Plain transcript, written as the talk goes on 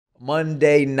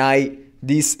Monday night.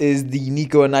 This is the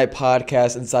Niko and I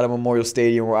podcast inside of Memorial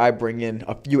Stadium, where I bring in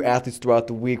a few athletes throughout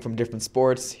the week from different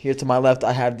sports. Here to my left,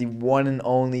 I have the one and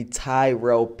only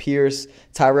Tyrell Pierce.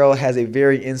 Tyrell has a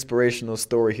very inspirational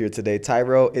story here today.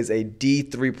 Tyrell is a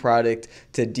D3 product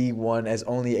to D1 as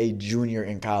only a junior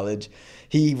in college.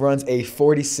 He runs a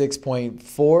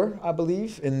 46.4, I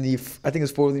believe, I think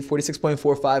it's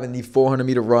 46.45 in the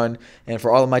 400-meter run. And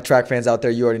for all of my track fans out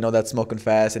there, you already know that's smoking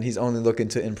fast, and he's only looking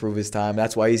to improve his time.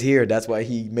 That's why he's here. That's why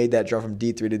he made that jump from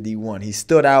D3 to D1. He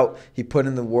stood out. He put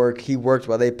in the work. He worked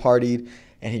while they partied,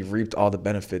 and he reaped all the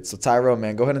benefits. So, Tyrell,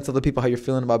 man, go ahead and tell the people how you're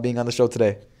feeling about being on the show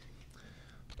today.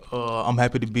 I'm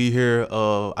happy to be here.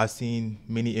 I've seen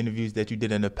many interviews that you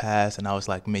did in the past, and I was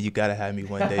like, man, you got to have me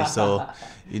one day. So,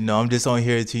 I'm just on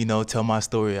here to, tell my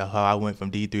story of how I went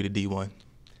from D3 to D1.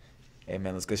 Hey,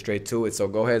 man, let's get straight to it. So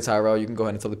go ahead, Tyrell. You can go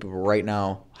ahead and tell the people right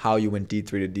now how you went D3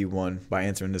 to D1 by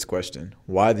answering this question.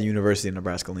 Why the University of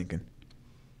Nebraska-Lincoln?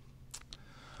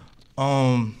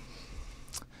 The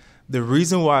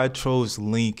reason why I chose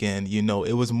Lincoln,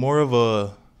 it was more of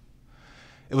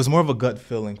a gut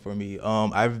feeling for me.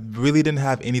 I really didn't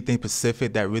have anything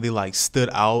specific that really stood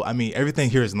out. I mean, everything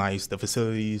here is nice, the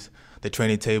facilities, the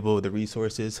training table, the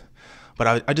resources.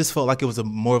 But I just felt like it was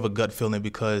more of a gut feeling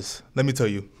because, let me tell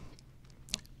you,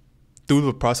 through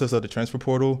the process of the transfer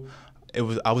portal,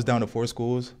 I was down to 4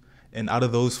 schools, and out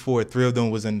of those 4, 3 of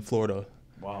them was in Florida.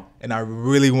 Wow. And I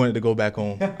really wanted to go back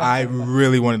home. I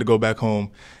really wanted to go back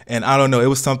home. And I don't know, it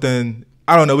was something –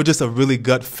 I don't know, it was just a really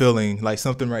gut feeling, like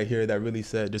something right here that really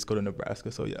said just go to Nebraska.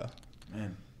 So, yeah.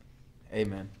 Man. Hey,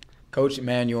 man. Coach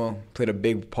Emmanuel played a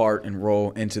big part and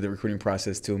role into the recruiting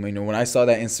process, too. When I saw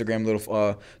that Instagram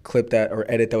little clip or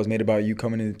edit that was made about you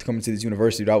coming to this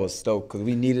university, I was stoked because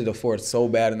we needed a fourth so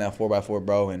bad in that 4x4,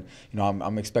 bro. And,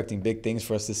 I'm expecting big things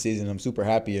for us this season. I'm super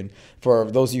happy. And for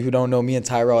those of you who don't know, me and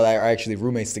Tyrell are actually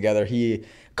roommates together.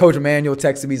 Coach Emmanuel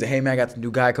texted me, he said, hey, man, I got the new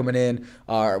guy coming in.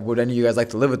 Would any of you guys like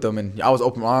to live with them? And I was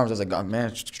open arms. I was like, oh,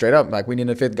 man, straight up. We need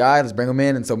a 5th guy. Let's bring him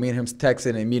in. And so me and him texted,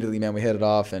 and immediately, man, we hit it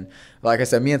off. And like I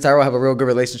said, me and Tyrell have a real good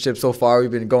relationship so far.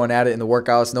 We've been going at it in the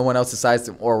workouts. No one else decides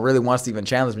to or really wants to even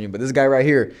challenge me. But this guy right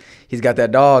here, he's got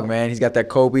that dog, man. He's got that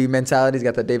Kobe mentality. He's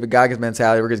got that David Goggins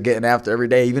mentality. We're just getting after every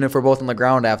day. Even if we're both on the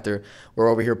ground after, we're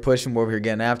over here pushing, we're over here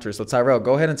getting after. So, Tyrell,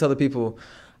 go ahead and tell the people,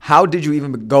 how did you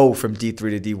even go from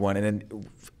D3 to D1? And then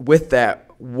with that,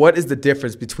 what is the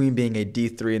difference between being a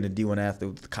D3 and a D1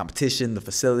 athlete? The competition, the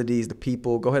facilities, the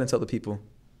people. Go ahead and tell the people.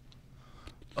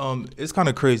 It's kind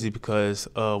of crazy because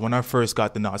when I first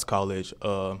got to Knox College,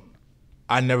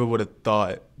 I never would have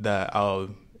thought that I'll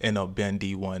end up being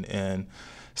D1. And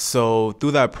so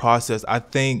through that process, I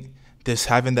think just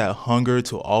having that hunger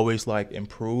to always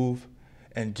improve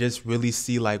and just really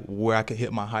see where I could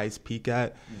hit my highest peak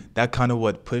at, that kind of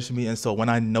what pushed me. And so when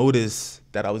I noticed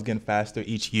that I was getting faster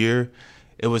each year,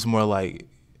 it was more like,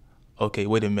 okay,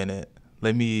 wait a minute,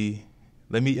 let me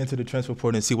enter the transfer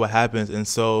portal and see what happens. And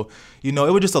so, it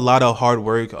was just a lot of hard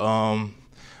work.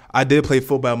 I did play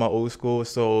football at my old school,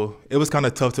 so it was kind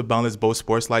of tough to balance both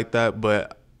sports like that.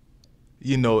 But,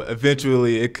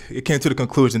 eventually it came to the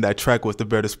conclusion that track was the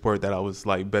better sport that I was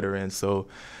better in. So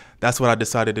that's what I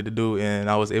decided to do, and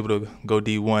I was able to go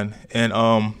D1.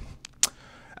 And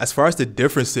as far as the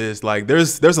differences,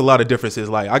 there's a lot of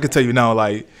differences. I can tell you now,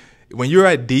 when you're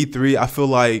at D3, I feel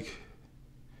like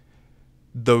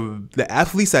the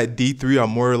athletes at D3 are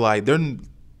more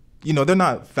they're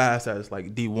not fast as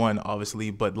D1 obviously,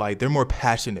 but they're more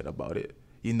passionate about it.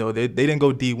 They didn't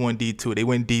go D1, D2, they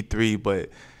went D3, but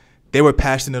they were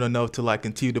passionate enough to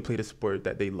continue to play the sport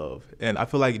that they love. And I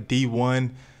feel like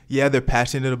D1, yeah, they're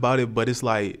passionate about it, but it's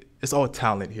it's all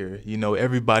talent here.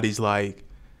 Everybody's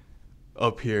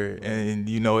up here, and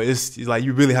it's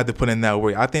you really have to put in that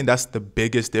work. I think that's the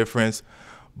biggest difference.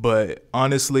 But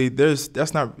honestly,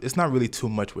 it's not really too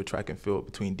much with track and field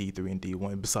between D3 and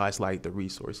D1 besides the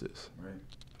resources. Right.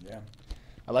 Yeah.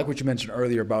 I like what you mentioned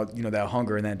earlier about, that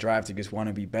hunger and that drive to just want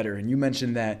to be better. And you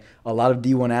mentioned that a lot of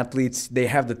D1 athletes, they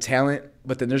have the talent,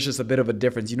 but then there's just a bit of a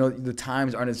difference. The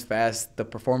times aren't as fast, the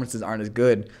performances aren't as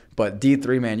good. But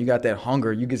D3, man, you got that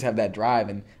hunger. You just have that drive.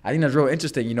 And I think that's real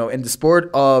interesting. In the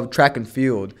sport of track and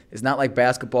field, it's not like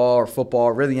basketball or football,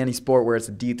 or really any sport where it's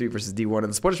a D3 versus D1. In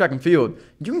the sport of track and field,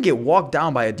 you can get walked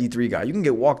down by a D3 guy. You can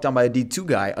get walked down by a D2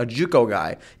 guy, a JUCO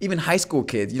guy, even high school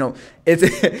kids.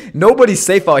 It's nobody's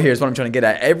safe out here is what I'm trying to get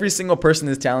at. Every single person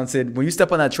is talented. When you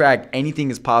step on that track, anything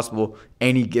is possible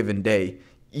any given day,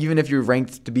 even if you're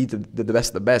ranked to be the best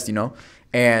of the best,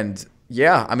 And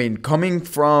Yeah, I mean, coming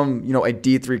from a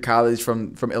D3 college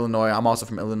from Illinois, I'm also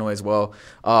from Illinois as well.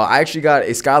 I actually got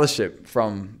a scholarship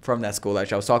from that school.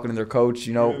 Actually, I was talking to their coach.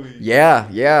 Really?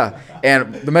 Yeah.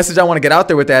 And the message I want to get out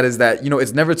there with that is that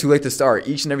it's never too late to start.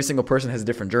 Each and every single person has a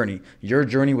different journey. Your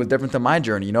journey was different than my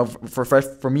journey.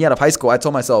 For me out of high school, I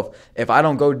told myself if I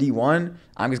don't go D1,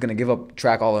 I'm just gonna give up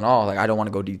track all in all. Like I don't want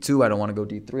to go D2, I don't want to go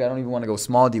D3, I don't even want to go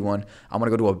small D1. I want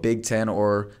to go to a Big 10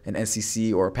 or an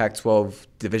NCC or a Pac-12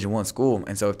 Division I school.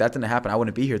 And so if that didn't happen, I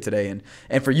wouldn't be here today.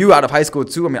 And for you out of high school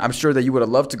too, I mean, I'm sure that you would have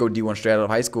loved to go D1 straight out of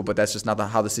high school, but that's just not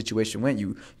how the situation went.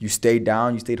 You stayed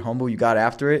down, you stayed humble, you got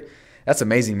after it. That's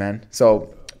amazing, man.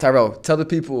 So Tyrell, tell the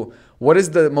people, what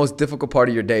is the most difficult part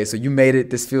of your day? So you made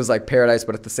it. This feels like paradise,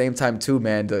 but at the same time too,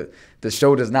 man, the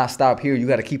show does not stop here. You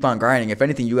got to keep on grinding. If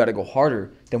anything, you got to go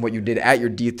harder than what you did at your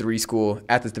D3 school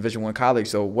at this Division I college.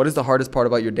 So what is the hardest part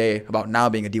about your day about now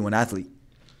being a D1 athlete?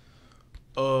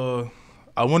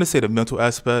 I want to say the mental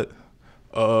aspect.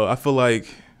 I feel like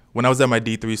when I was at my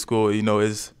D3 school,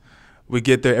 is we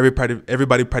get there,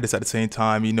 everybody practice at the same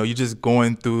time. You're just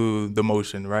going through the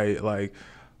motion, right? Like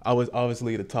I was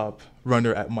obviously the top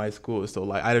runner at my school, so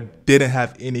like I didn't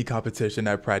have any competition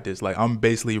at practice. Like I'm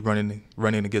basically running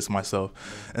against myself.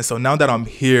 And so now that I'm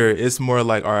here, it's more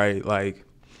like, all right, like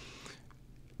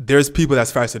there's people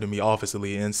that's faster than me,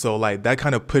 obviously, and so like that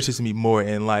kind of pushes me more,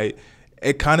 and like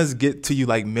it kind of get to you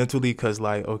like mentally, because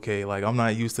like, okay, like I'm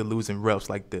not used to losing reps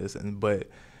like this, but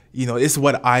it's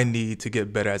what I need to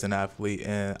get better as an athlete,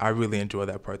 and I really enjoy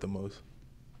that part the most.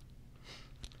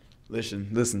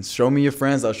 Listen, show me your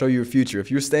friends, I'll show you your future.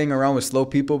 If you're staying around with slow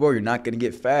people, bro, you're not going to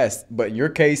get fast. But in your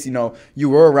case, you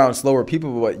were around slower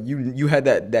people, but you had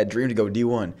that dream to go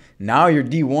D1. Now you're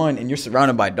D1 and you're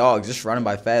surrounded by dogs, you're surrounded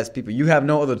by fast people. You have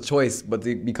no other choice but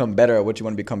to become better at what you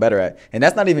want to become better at. And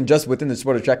that's not even just within the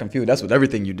sport of track and field. That's with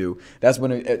everything you do. That's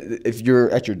when if you're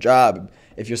at your job,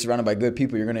 if you're surrounded by good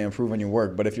people, you're going to improve on your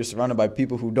work. But if you're surrounded by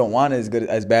people who don't want it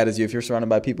as bad as you, if you're surrounded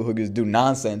by people who just do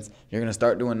nonsense, you're going to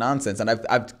start doing nonsense. And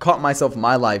I've caught myself in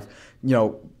my life,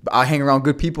 I hang around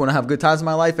good people and I have good times in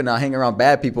my life, and I hang around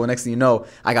bad people, and next thing you know,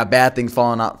 I got bad things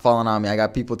falling on me. I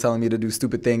got people telling me to do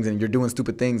stupid things, and you're doing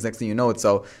stupid things, next thing you know it.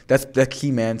 So that's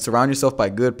key, man. Surround yourself by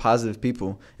good, positive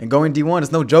people. And going D1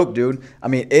 is no joke, dude. I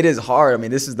mean, it is hard. I mean,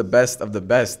 this is the best of the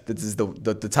best. This is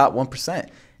the top 1%.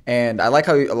 And I like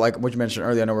like what you mentioned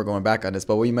earlier. I know we're going back on this,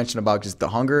 but what you mentioned about just the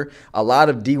hunger, a lot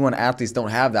of D1 athletes don't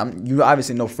have that. You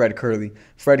obviously know Fred Curley.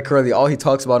 Fred Curley, all he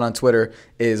talks about on Twitter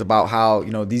is about how,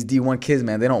 these D1 kids,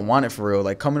 man, they don't want it for real.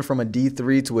 Like coming from a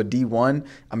D3 to a D1,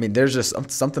 I mean, there's just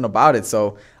something about it.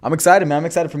 So I'm excited, man. I'm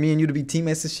excited for me and you to be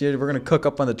teammates this year. We're going to cook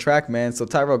up on the track, man. So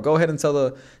Tyrell, go ahead and tell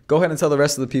the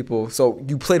rest of the people. So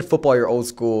you played football your old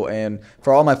school, and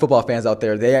for all my football fans out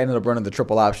there, they ended up running the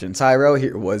triple option. Tyrell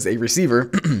here was a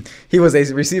receiver. He was a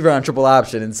receiver on triple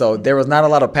option, and so there was not a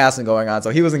lot of passing going on.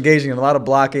 So he was engaging in a lot of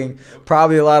blocking,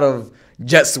 probably a lot of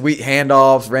jet sweep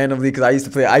handoffs randomly, because I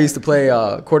used to play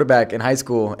quarterback in high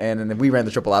school, and then we ran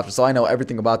the triple option, so I know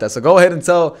everything about that. So go ahead and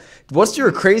tell, what's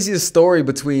your craziest story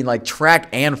between like track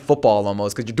and football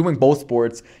almost, because you're doing both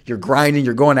sports, you're grinding,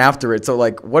 you're going after it. So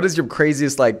like, what is your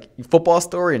craziest like football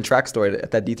story and track story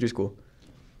at that D3 school?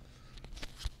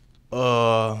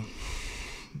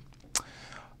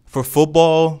 For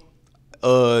football,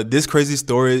 this crazy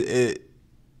story,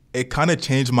 it kind of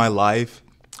changed my life.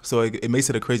 So it makes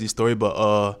it a crazy story,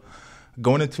 but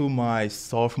going into my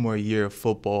sophomore year of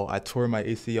football, I tore my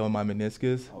ACL and my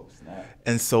meniscus. Oh, snap.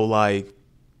 And so like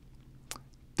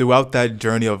throughout that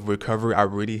journey of recovery, I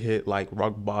really hit like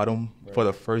rock bottom for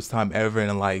the first time ever,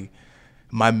 and like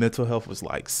my mental health was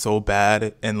like so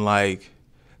bad, and like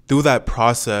through that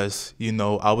process,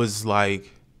 I was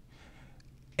like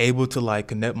able to like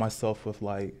connect myself with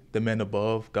like the man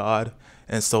above, God.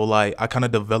 And so like I kind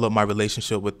of developed my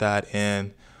relationship with that,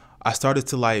 and I started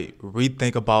to like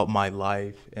rethink about my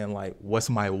life and like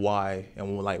what's my why,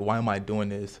 and like why am I doing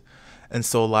this. And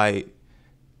so like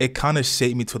it kind of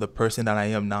shaped me to the person that I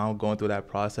am now, going through that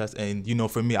process. And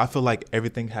for me, I feel like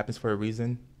everything happens for a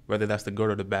reason, whether that's the good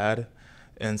or the bad.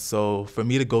 And so for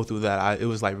me to go through that, it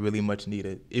was like really much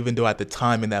needed, even though at the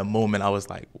time in that moment I was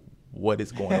like, what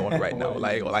is going on right now?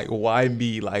 Like why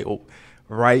me? Like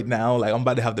right now, like I'm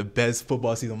about to have the best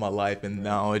football season of my life, and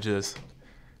now that's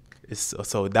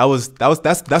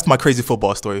my crazy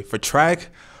football story. For track,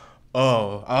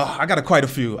 I got quite a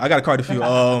few.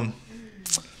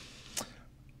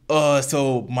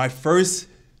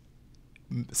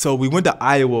 So we went to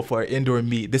Iowa for an indoor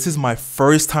meet. This is my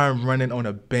first time running on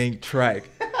a bank track,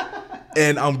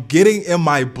 and I'm getting in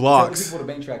my blocks. Tell me what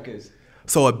a bank track is.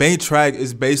 So a bank track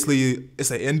is basically,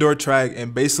 it's an indoor track,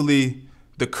 and basically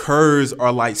the curves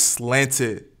are like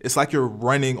slanted. It's like you're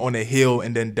running on a hill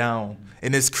and then down.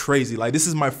 And it's crazy. Like, this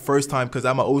is my first time because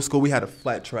at my old school, we had a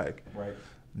flat track. Right.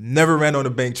 Never ran on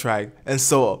a bank track. And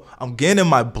so I'm getting in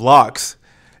my blocks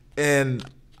and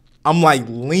I'm like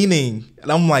leaning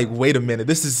and I'm like, wait a minute,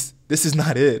 this is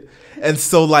not it. And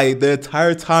so like the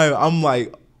entire time I'm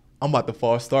like, I'm about to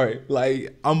false start.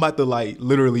 Like, I'm about to like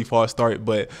literally false start.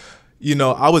 But, you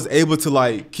know, I was able to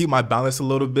like keep my balance a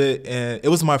little bit. And it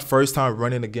was my first time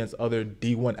running against other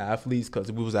D1 athletes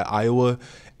because we was at Iowa.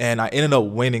 And I ended up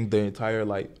winning the entire,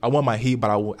 like, I won my heat,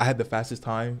 but I had the fastest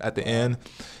time at the end.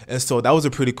 And so that was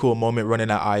a pretty cool moment running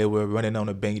at Iowa, running on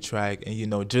a bank track and, you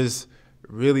know, just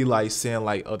really like seeing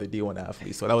like other D1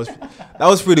 athletes. So that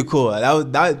was pretty cool.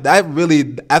 That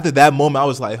really, after that moment, I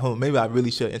was like, maybe I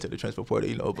really should enter the transfer portal,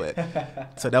 you know. But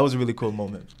so that was a really cool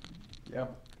moment. Yeah,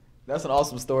 that's an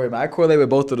awesome story, man. I correlate with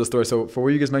both of the stories. So for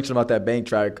what you guys mentioned about that bank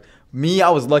track, me, I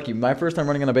was lucky. My first time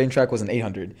running on a bank track was an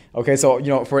 800. Okay, so you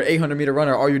know, for an 800-meter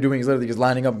runner, all you're doing is literally just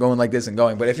lining up, going like this and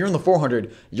going. But if you're in the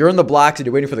 400, you're in the blocks and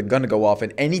you're waiting for the gun to go off.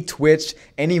 And any twitch,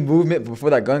 any movement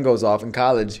before that gun goes off in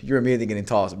college, you're immediately getting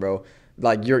tossed, bro.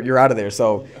 Like, you're out of there.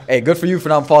 So, hey, good for you for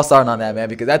not false starting on that, man,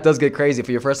 because that does get crazy.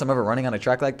 For your first time ever running on a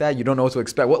track like that, you don't know what to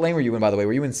expect. What lane were you in, by the way?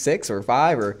 Were you in 6 or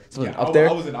 5 or something up there?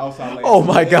 I was in outside lane. Oh,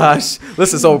 my gosh.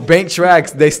 Listen, so bank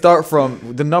tracks, they start from –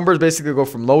 the numbers basically go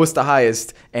from lowest to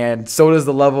highest, and so does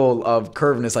the level of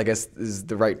curveness, I guess is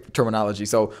the right terminology.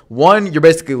 So, 1, you're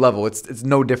basically level. It's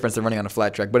no difference than running on a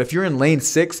flat track. But if you're in lane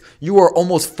 6, you are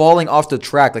almost falling off the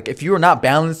track. Like, if you are not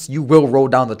balanced, you will roll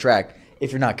down the track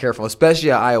if you're not careful,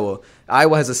 especially at Iowa.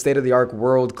 Iowa has a state-of-the-art,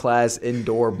 world-class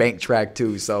indoor bank track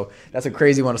too, so that's a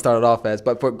crazy one to start it off as.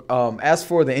 But for as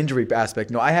for the injury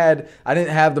aspect, I didn't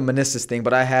have the meniscus thing,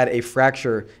 but I had a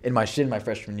fracture in my shin my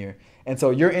freshman year. And so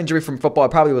your injury from football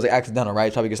probably was accidental,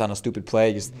 right? Probably just on a stupid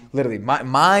play. Just literally,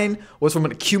 mine was from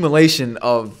an accumulation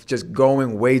of just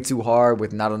going way too hard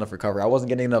with not enough recovery. I wasn't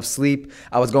getting enough sleep.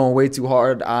 I was going way too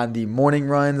hard on the morning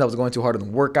runs. I was going too hard on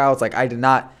the workouts. Like, I did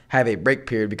not have a break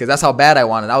period because that's how bad I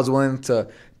wanted. I was willing to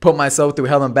put myself through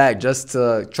hell and back just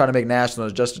to try to make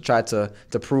nationals, just to try to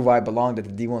prove I belonged at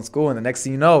the D1 school. And the next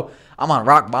thing you know, I'm on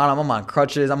rock bottom. I'm on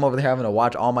crutches. I'm over there having to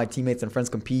watch all my teammates and friends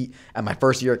compete at my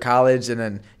first year of college. And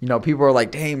then, you know, people are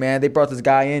like, dang, man, they brought this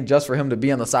guy in just for him to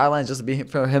be on the sidelines,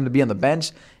 for him to be on the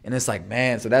bench. And it's like,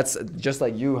 man, so that's just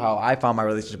like you, how I found my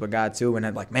relationship with God too. And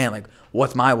I'm like, man, like,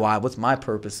 what's my why? What's my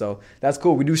purpose? So that's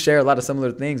cool. We do share a lot of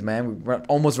similar things, man. We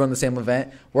almost run the same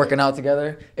event, working out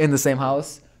together in the same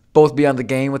house, both be on the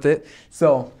game with it.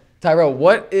 So, Tyrell,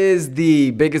 what is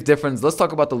the biggest difference? Let's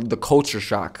talk about the culture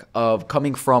shock of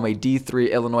coming from a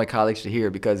D3 Illinois college to here,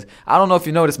 because I don't know if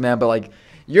you noticed, man, but like,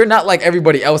 you're not like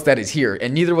everybody else that is here,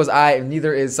 and neither was I, and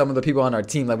neither is some of the people on our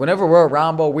team. Like, whenever we're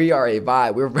around, bro, we are a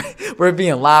vibe. We're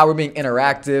being loud, we're being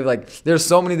interactive. Like, there's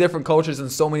so many different cultures and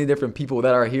so many different people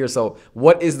that are here. So,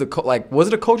 what is was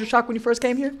it a culture shock when you first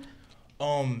came here?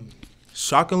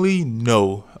 Shockingly,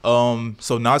 no.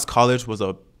 So Knox College was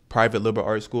a private liberal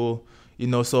arts school, you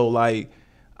know, so like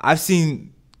I've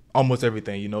seen almost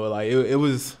everything, you know, like it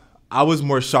was, I was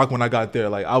more shocked when I got there.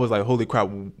 Like, I was like, holy crap,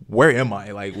 where am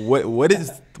I? Like, what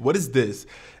is this?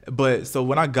 But so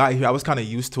when I got here, I was kind of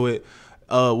used to it.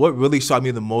 What really shocked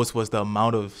me the most was the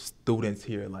amount of students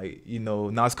here. Like, you know,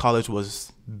 Knox College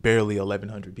was barely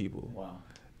 1,100 people. Wow.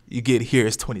 You get here,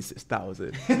 it's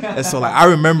 26,000. And so like I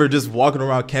remember just walking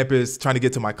around campus trying to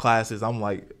get to my classes. I'm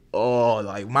like, oh,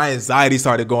 like my anxiety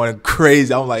started going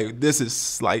crazy. I'm like, this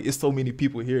is like, it's so many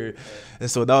people here.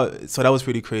 And so that was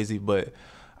pretty crazy, but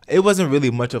it wasn't really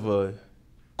much of a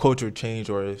culture change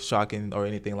or shocking or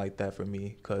anything like that for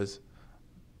me, because,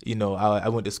 you know, I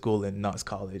went to school in Knox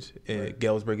College in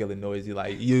Galesburg, Illinois.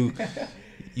 Like,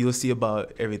 you'll see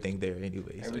about everything there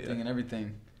anyway. Everything and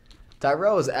everything.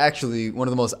 Tyrell is actually one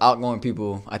of the most outgoing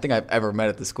people I think I've ever met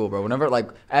at the school, bro. Whenever,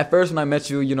 like, at first when I met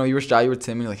you, you know, you were shy, you were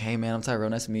timid, you're like, hey, man, I'm Tyrell,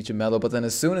 nice to meet you, mellow. But then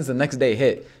as soon as the next day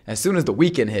hit, as soon as the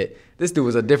weekend hit, this dude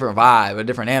was a different vibe, a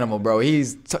different animal, bro.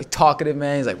 He's talkative,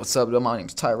 man. He's like, what's up, dude? My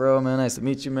name's Tyrell, man. Nice to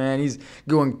meet you, man. He's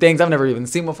doing things I've never even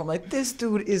seen before. I'm like, this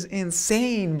dude is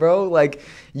insane, bro. Like,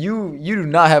 you do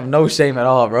not have no shame at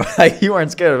all, bro. Like, you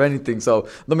aren't scared of anything. So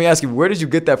let me ask you, where did you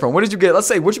get that from? Where'd you get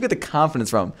the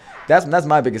confidence from? That's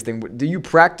my biggest thing. Do you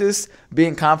practice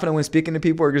being confident when speaking to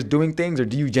people or just doing things, or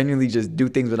do you genuinely just do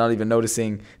things without even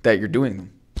noticing that you're doing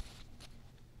them?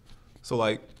 So,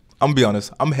 like, I'm gonna be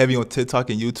honest, I'm heavy on TikTok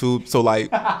and YouTube. So, like,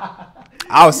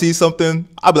 I'll see something,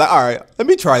 I'll be like, all right, let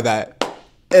me try that.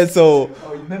 And so,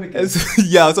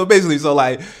 yeah, so basically, so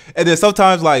like, and then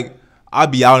sometimes, like, I'll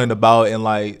be out and about and,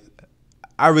 like,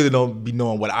 I really don't be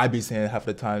knowing what I be saying half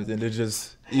the times. And they're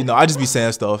just, you know, I just be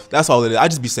saying stuff. That's all it is. I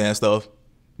just be saying stuff.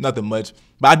 Nothing much.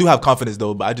 But I do have confidence,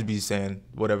 though. But I just be saying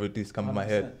whatever things come in my 100%.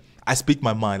 head. I speak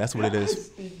my mind. That's what it I is.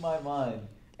 speak my mind.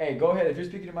 Hey, go ahead. If you're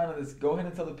speaking your mind on this, go ahead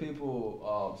and tell the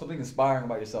people something inspiring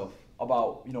about yourself,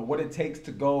 about what it takes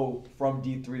to go from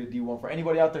D3 to D1. For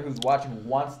anybody out there who's watching who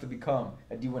wants to become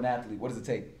a D1 athlete, what does it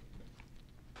take?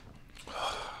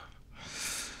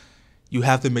 You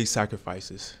have to make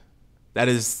sacrifices. That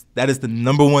is the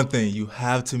number one thing. You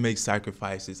have to make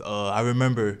sacrifices. I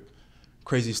remember,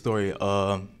 crazy story.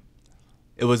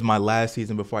 It was my last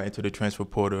season before I entered the transfer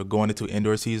portal, going into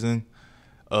indoor season.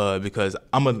 Because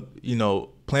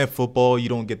playing football, you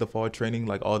don't get the fall training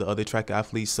like all the other track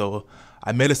athletes. So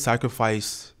I made a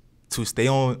sacrifice to stay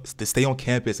on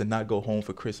campus and not go home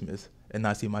for Christmas and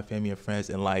not see my family and friends.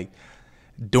 And like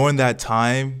during that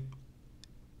time,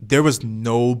 there was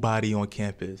nobody on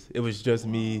campus. It was just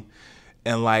me.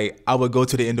 And like I would go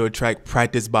to the indoor track,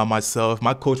 practice by myself.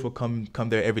 My coach would come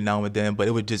there every now and then, but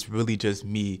it was just really just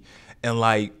me. And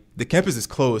like the campus is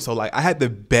closed, so like I had to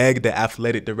beg the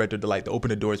athletic director to open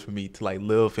the doors for me to like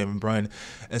live and run.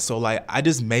 And so like I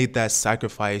just made that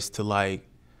sacrifice to like,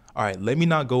 all right, let me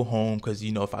not go home because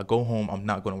if I go home, I'm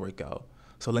not gonna work out.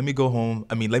 So let me go home.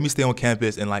 Let me stay on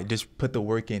campus and like just put the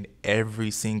work in every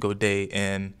single day.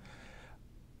 And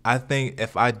I think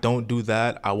if I don't do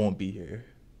that, I won't be here.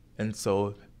 And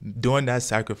so doing that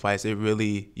sacrifice, it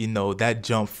really, that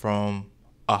jump from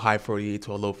a high 48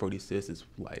 to a low 46 is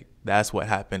like, that's what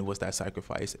happened, was that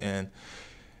sacrifice. And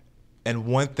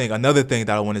another thing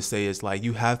that I want to say is like,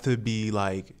 you have to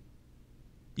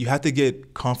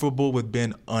get comfortable with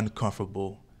being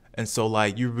uncomfortable. And so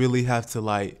like, you really have to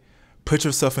like put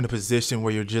yourself in a position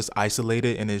where you're just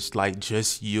isolated and it's like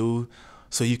just you,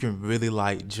 so you can really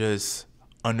like just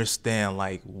understand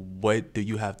like what do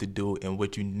you have to do and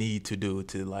what you need to do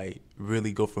to like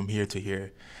really go from here to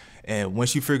here. And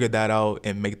once you figure that out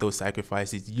and make those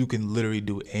sacrifices, you can literally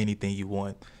do anything you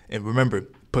want. And remember,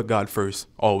 put God first,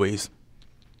 always.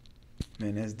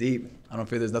 Man, that's deep. I don't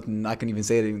feel there's nothing I can even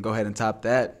say to even go ahead and top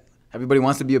that. Everybody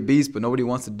wants to be a beast, but nobody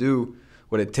wants to do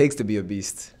what it takes to be a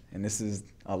beast. And this is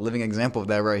a living example of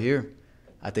that right here.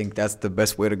 I think that's the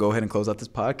best way to go ahead and close out this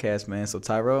podcast, man. So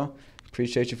Tyrell,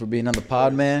 appreciate you for being on the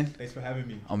pod, man. Thanks for having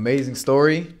me. Amazing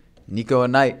story. Niko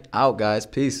and Knight out, guys.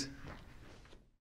 Peace.